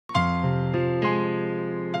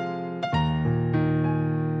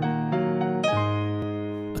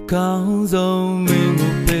高走命我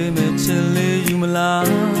背面千里有没啦？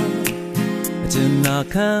真那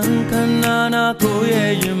看看那过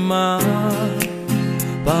夜云嘛，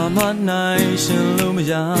爸妈耐心路没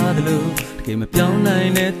压的路，给me表奶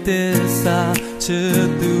奶的啥，吃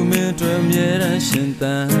都没准别人现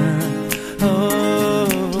单。哦，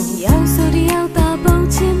要说的要大包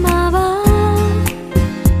起码吧，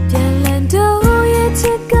点燃都也这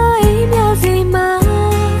个一秒飞嘛。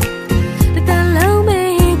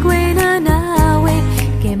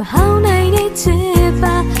好耐的吃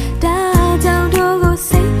吧，大家都够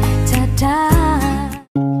谁查查。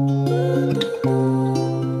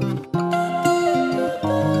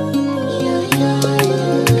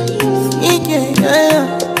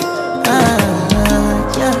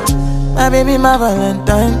My baby, my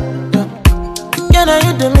Valentine. Yeah, now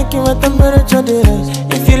you do make it with temperature rise.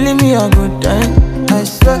 If you leave me a good time, I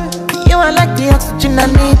swear. You are like the oxygen I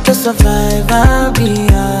need to survive. I'll be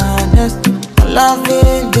honest.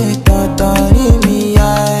 Loving the thought of me,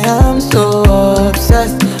 I am so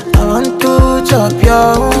obsessed. I want to chop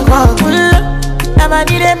your heart. Never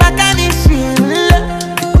did a mechanic,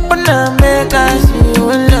 open up, make us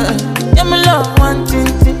feel love. Yeah, my love, one thing,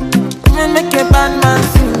 me make a bad man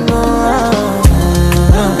sing.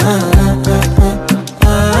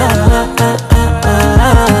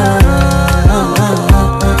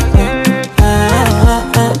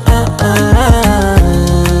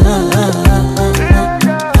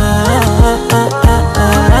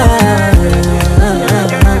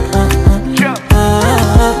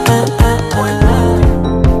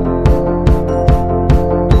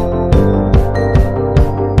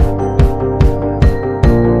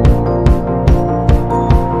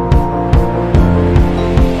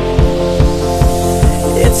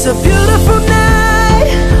 It's a beautiful night.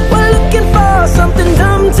 We're looking for something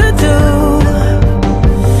dumb to do.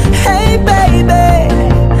 Hey baby,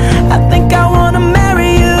 I think I wanna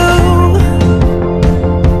marry you.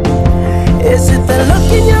 Is it the look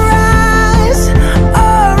in your eyes,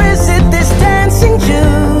 or is it this dancing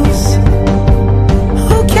juice?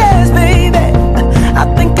 Who cares, baby? I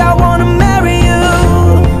think I wanna marry you.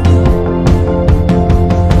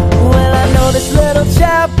 Well, I know this little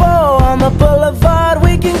chapel on the boulevard.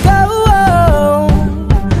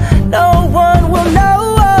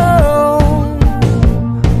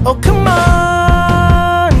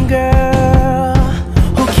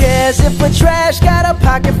 Trash, got a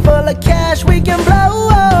pocket full of cash we can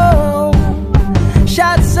blow.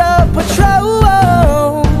 Shots of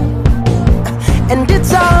Patrol, and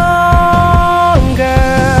it's on,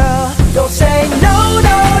 girl. Don't say no,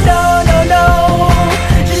 no, no, no, no.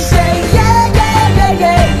 Just say yeah, yeah, yeah,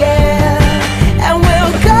 yeah, yeah. And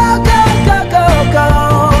we'll go, go, go, go, go.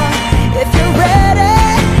 If you're ready,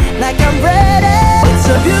 like I'm ready. It's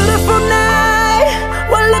a beautiful night.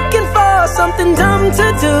 We're looking for something dumb to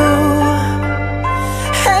do.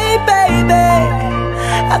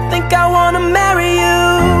 I think I wanna marry you.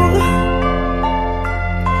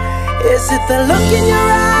 Is it the look in your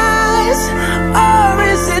eyes, or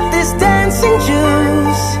is it this dancing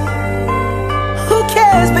juice? Who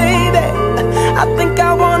cares, baby? I think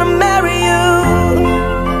I wanna marry you.